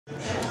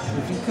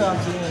if he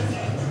comes in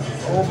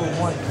over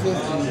 150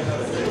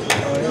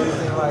 or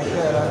anything like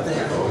that, I think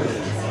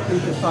he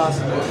could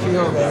possibly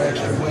feel that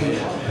extra weight.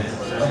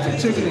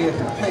 Particularly at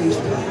the pace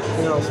that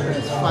Errol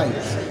Spence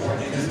fights.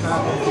 It's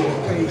not going to be a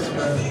pace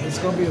where it's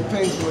going to be a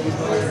pace where he's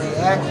going to be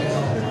active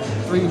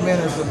 3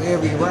 minutes of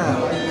every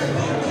round.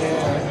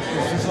 And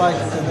it's just like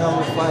the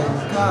Canelo fight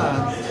with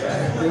Khan.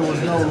 There was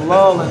no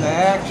lull in the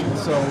action,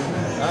 so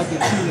I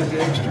could see that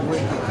the extra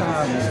weight that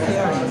Khan was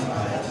carrying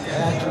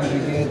actually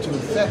began to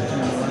affect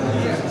him. I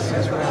think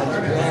 6 rounds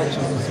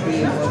reaction and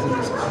speed wasn't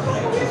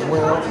as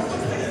well,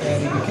 and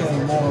he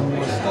became more and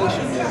more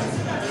stationary.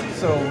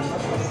 So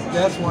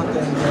that's one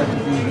thing you have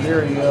to be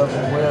leery of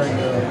and wary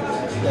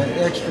of. That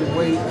extra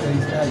weight that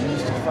he's not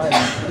used to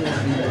fighting could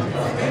be a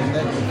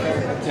negative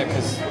factor. Yeah,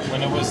 because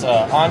when it was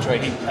Andre,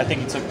 I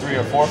think he took 3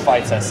 or 4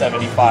 fights at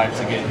 75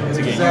 to get used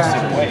to the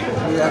weight.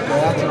 You have to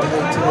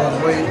acclimate to that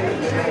weight.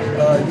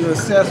 You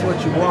assess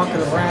what you're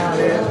walking around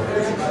at,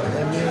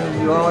 and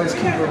then you always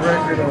keep a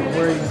record of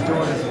where he's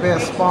doing his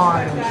best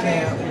sparring in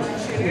camp.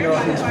 You know,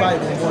 if he's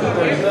fighting at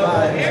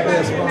 135, his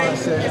best sparring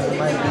sessions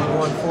might be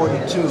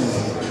 142,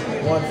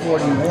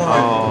 141.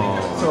 Oh.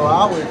 So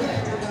I would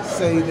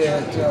say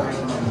that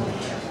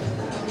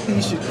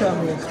he should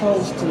come in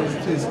close to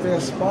his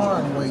best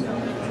sparring weight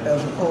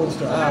as opposed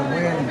to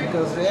outwinning,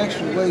 because the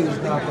extra weight is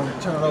not going to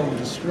turn over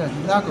the strength.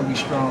 You're not going to be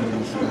stronger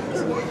than Spence.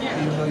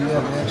 Even though you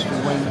have the extra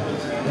weight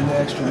and the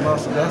extra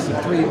muscle, that's a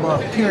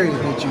 3-month period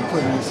that you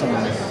put this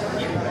on.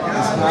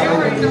 It's not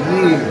over the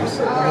years.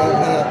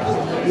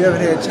 You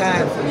haven't had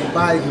time for your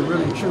body to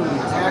really truly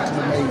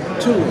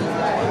acclimate to it.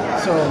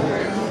 So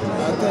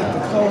I think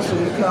the closer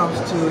he comes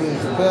to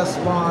his best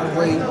sparring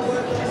weight,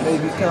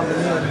 maybe coming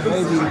in,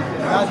 maybe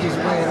not just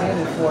weighing in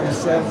at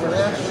 47, but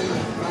actually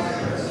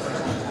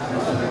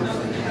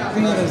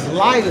being as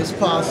light as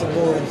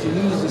possible and to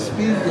use the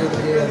speed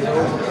that he has to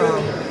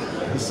overcome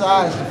the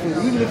size to fit.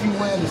 Even if you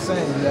weigh the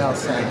same, the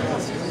outside,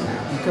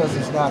 because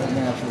it's not a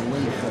natural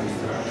weight for you.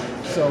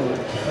 So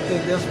I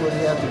think that's where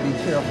you have to be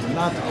careful,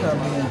 not to come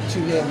in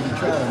too heavy to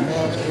try to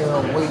match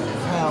Errol weight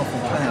pound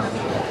for pound.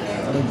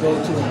 To go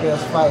to the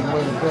best fight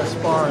weight, the best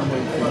sparring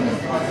weight for him.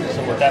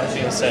 So with that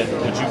being said,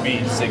 would you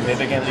be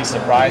significantly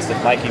surprised if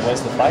Mikey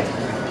wins the fight?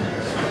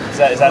 Is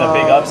that a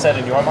big upset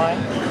in your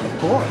mind? Of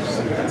course.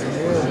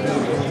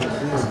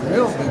 It's a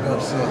real big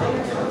upset.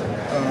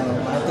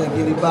 I think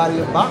anybody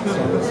in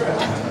boxing would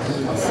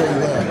say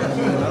that. I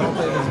mean, I don't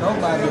think there's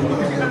nobody in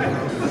there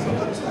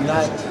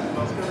that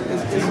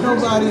there's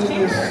nobody in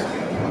this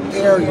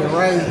area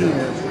right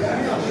here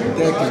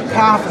that can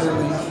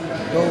confidently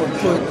go and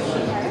put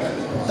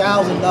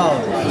 $1,000.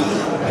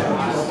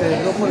 Okay,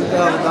 go put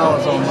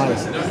 $1,000 on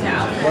Mike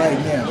right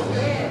now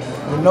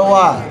with no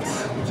odds,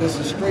 just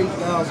a straight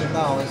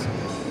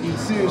 $1,000. You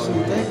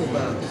seriously think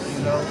about it,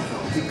 you know,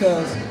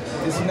 because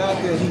it's not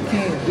that he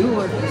can't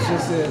do it. It's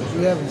just that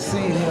you haven't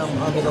seen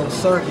him under those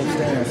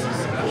circumstances.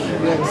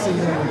 You haven't seen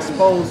him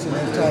exposed to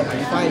that type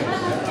of fight,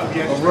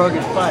 a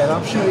rugged fight.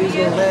 I'm sure he's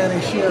gonna land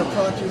his share of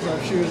punches.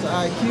 I'm sure his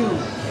IQ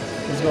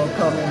is gonna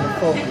come into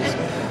focus.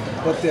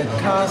 But that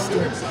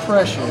constant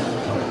pressure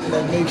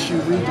that makes you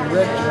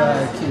redirect your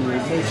IQ,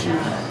 it makes you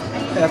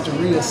have to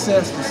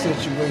reassess the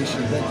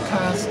situation, that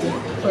constant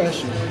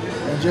pressure,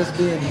 and just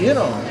being hit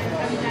on,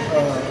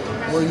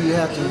 where you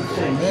have to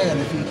say, man,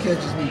 if he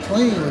catches me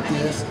clean with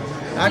this,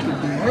 I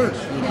could be hurt,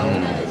 you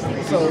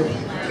know. So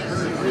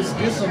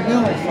it's a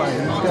mental fight.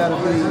 He's got to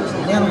be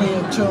mentally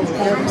in tune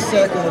every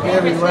second of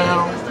every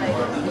round.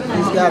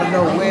 He's got to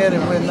know when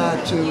and when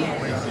not to.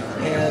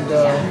 And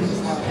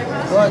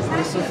but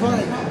it's a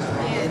fight.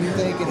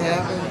 Anything can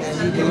happen, and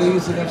he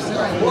believes in himself.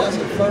 And that's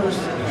the first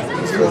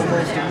and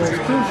foremost, the most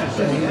crucial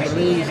thing. He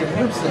believes in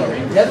himself.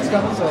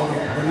 So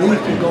belief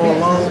can go a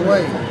long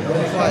way in a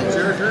fight.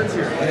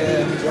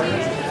 And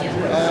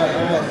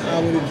I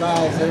would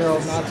advise Errol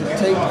not to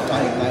take the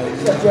fight lightly.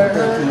 I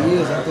think he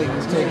is. I think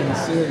he's taking it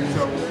serious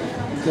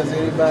because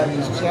anybody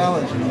is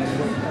challenging him.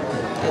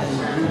 And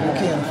you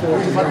can't afford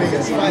to lose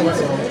this fight,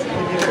 so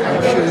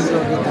I'm sure he's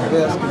going to get the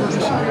best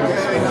condition.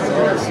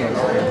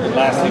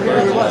 Lastly,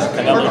 Virgil,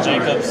 Canelo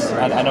Jacobs.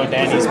 I know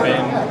Danny's been,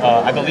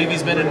 I believe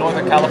he's been in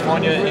Northern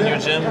California in your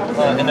gym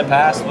in the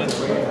past.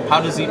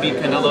 How does he beat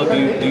Canelo?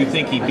 Do you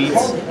think he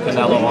beats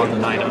Canelo on the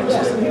night of? It's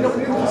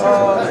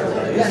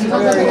a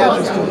very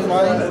interesting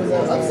fight.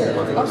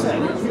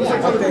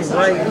 I think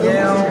right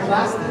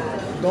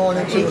now, going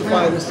into the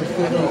fight, it's a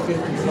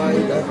 50-50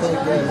 fight. I think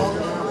that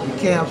the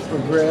camps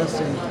progress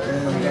and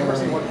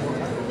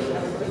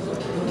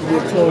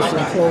get closer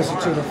and closer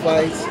to the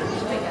fights.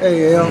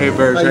 Hey, El. Hey,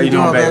 Virg, how you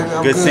doing, baby?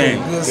 Good seeing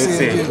you. Good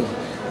seeing you.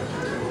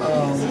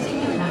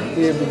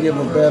 Be able to give a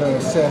better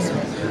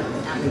assessment.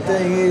 The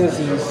thing is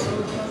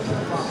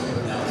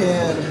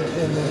can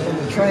in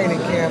the training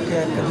camp,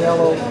 can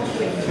Canelo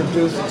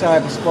produce the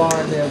type of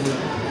sparring that would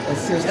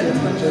assist him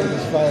in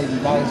Jacobs' fight, and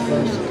vice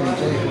versa? Can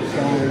Jacobs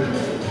fight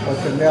or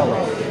Canelo?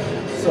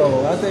 So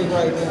I think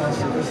right now it's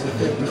a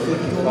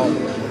 50-50 fight.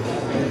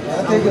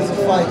 I think it's a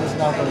fight that's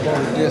not going to go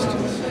the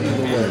distance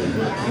either way.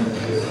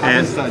 How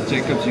does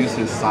Jacobs use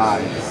his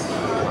size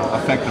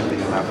effectively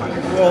in that fight?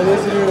 Well,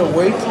 isn't there a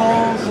weight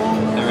clause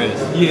on There is.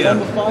 on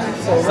the fight?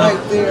 So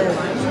right there,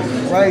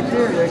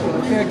 that can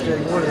affect your,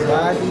 what is it,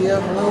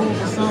 IBF rules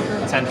or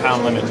something?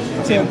 10-pound limit.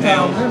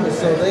 10-pound limit.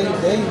 So they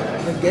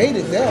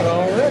negated that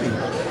already.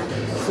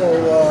 So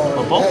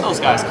But both those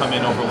guys come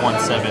in over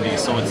 170,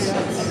 so it's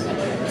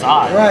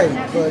odd. right,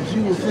 but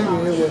you would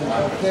figure it would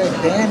affect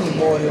Danny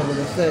more than it would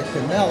affect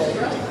Canelo.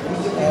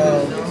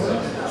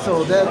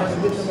 So that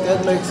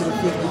makes it a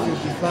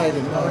 50-50 fight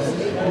in my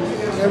opinion.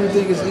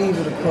 Everything is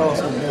even across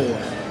the board.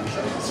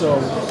 So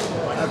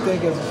I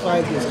think as the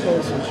fight gets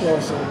closer and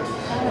closer,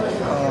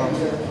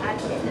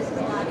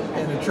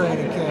 and the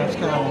training camps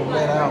kind of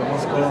let out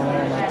what's going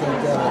on, I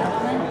think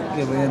that'll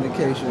give an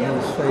indication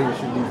whose favor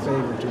should be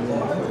favored to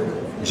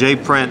win. Jay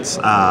Prince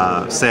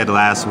said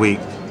last week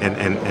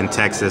in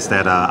Texas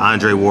that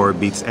Andre Ward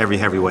beats every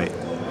heavyweight.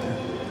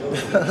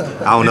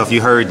 I don't know if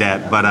you heard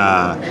that, but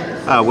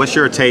what's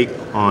your take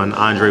on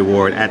Andre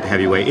Ward at the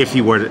heavyweight if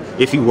he were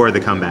to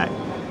come back?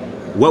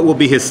 What will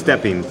be his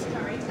stepping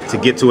to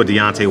get to a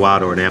Deontay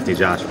Wilder or an Anthony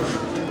Joshua?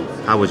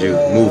 How would you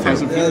move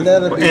him?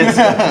 That'll be,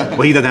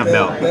 well, he doesn't have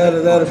belt.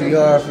 That'll be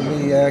hard for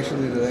me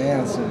actually to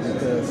answer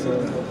because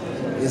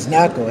it's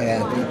not going to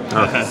happen.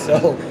 Okay.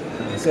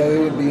 So it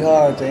would be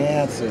hard to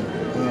answer.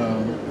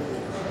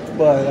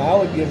 But I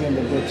would give him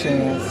a good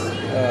chance.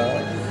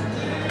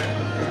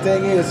 The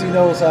thing is, he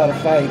knows how to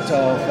fight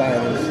tall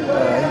fighters.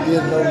 He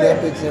did in the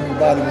Olympics,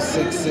 everybody was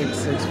 6'6",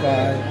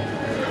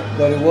 6'5",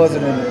 but it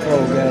wasn't in the pro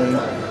game.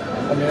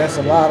 I mean, that's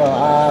a lot of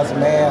odds,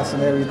 mass,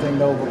 and everything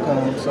to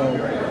overcome. So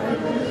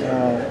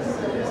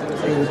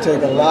it would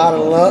take a lot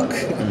of luck,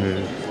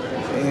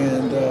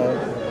 and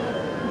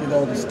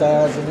the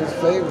stars in his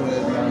favor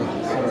that night.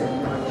 So,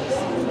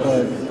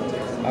 but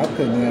I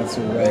couldn't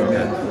answer right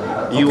now.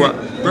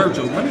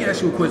 Virgil, let me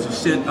ask you a question.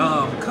 Should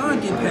Khan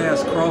get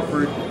past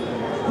Crawford?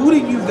 Who do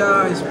you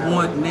guys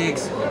want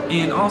next?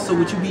 And also,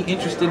 would you be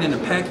interested in a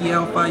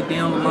Pacquiao fight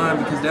down the line?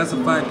 Because that's a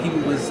fight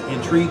people was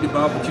intrigued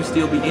about. Would you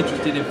still be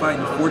interested in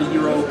fighting a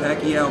 40-year-old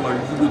Pacquiao, or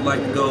you would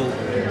like to go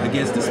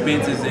against the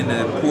Spences and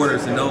the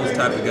Porters and those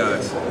type of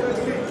guys?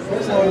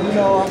 So,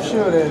 I'm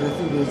sure that if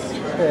he was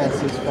past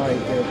his fight,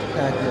 that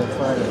Pacquiao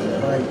fight is a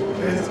fight.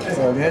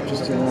 So I'm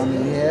interested. I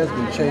mean, he has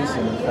been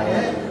chasing the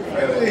fight. So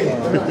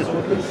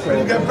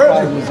if the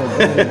fight was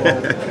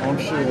available, I'm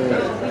sure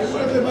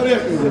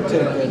he would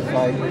take that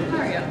fight.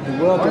 The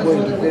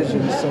welterweight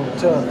division is so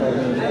tough. I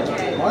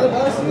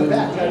mean,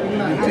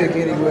 you pick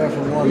anywhere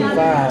from 1 to 5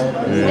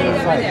 in a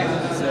fight.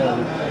 So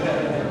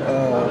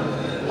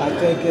I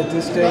think at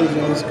this stage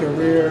in his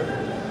career,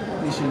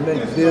 he should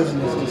make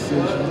business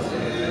decisions,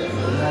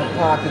 not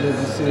popular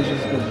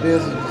decisions, but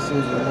business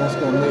decisions. What's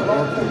going to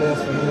work the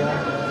best for him,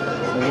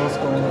 and what's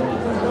going to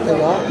pay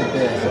off the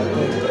best.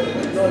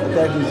 I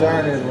think he's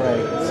earned it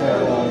right. So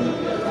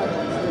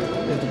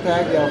if the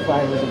Pacquiao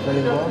fight was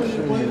available, I'm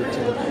sure he would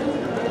take it.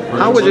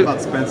 How would you? What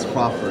about Spence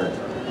Crawford?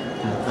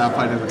 That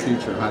fight in the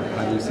future, how do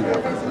you see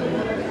that fight playing?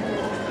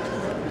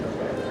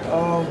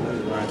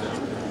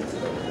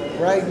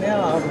 Right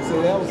now, I would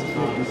say that was a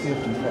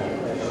 50-50 fight.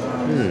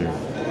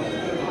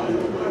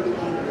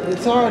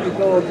 It's hard to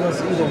go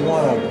against either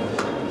one of them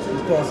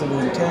because of the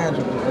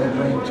intangibles they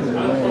bring to the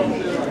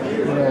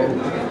ring.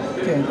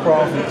 Can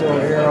Crawford throw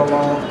Errol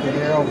off? Can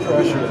Errol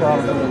pressure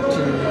Crawford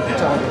to the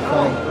top of the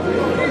fight?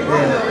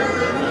 Yeah,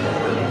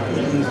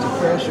 he needs to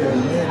pressure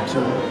him into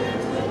it.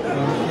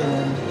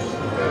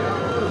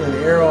 Can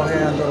Errol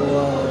handle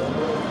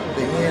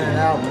the in and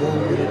out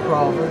movement of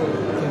Crawford?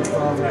 Can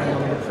Crawford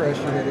handle the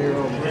pressure that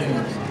Errol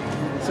brings?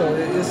 So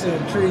it's an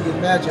intriguing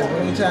matchup.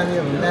 Anytime you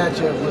have a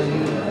matchup where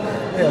you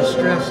have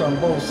strengths on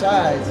both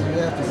sides, you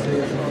have to say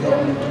it's a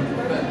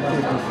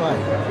 50-50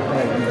 fight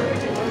right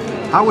now.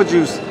 How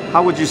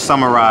would you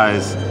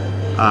summarize,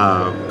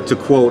 to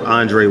quote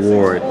Andre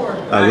Ward,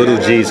 Little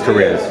G's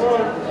career?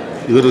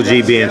 Little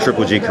G being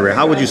Triple G career.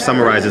 How would you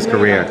summarize his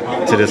career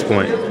to this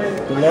point?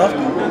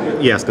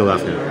 Golovkin? Yes,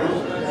 Golovkin.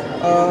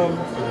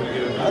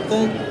 I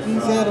think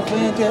he's had a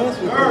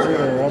fantastic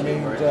career. I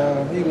mean,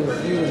 he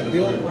was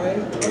built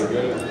right.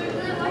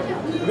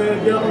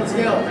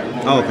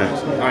 Oh, okay.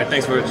 All right,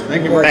 thanks, Virgil.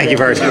 Thank you, Virgil. Thank you,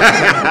 Virgil.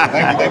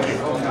 Thank you.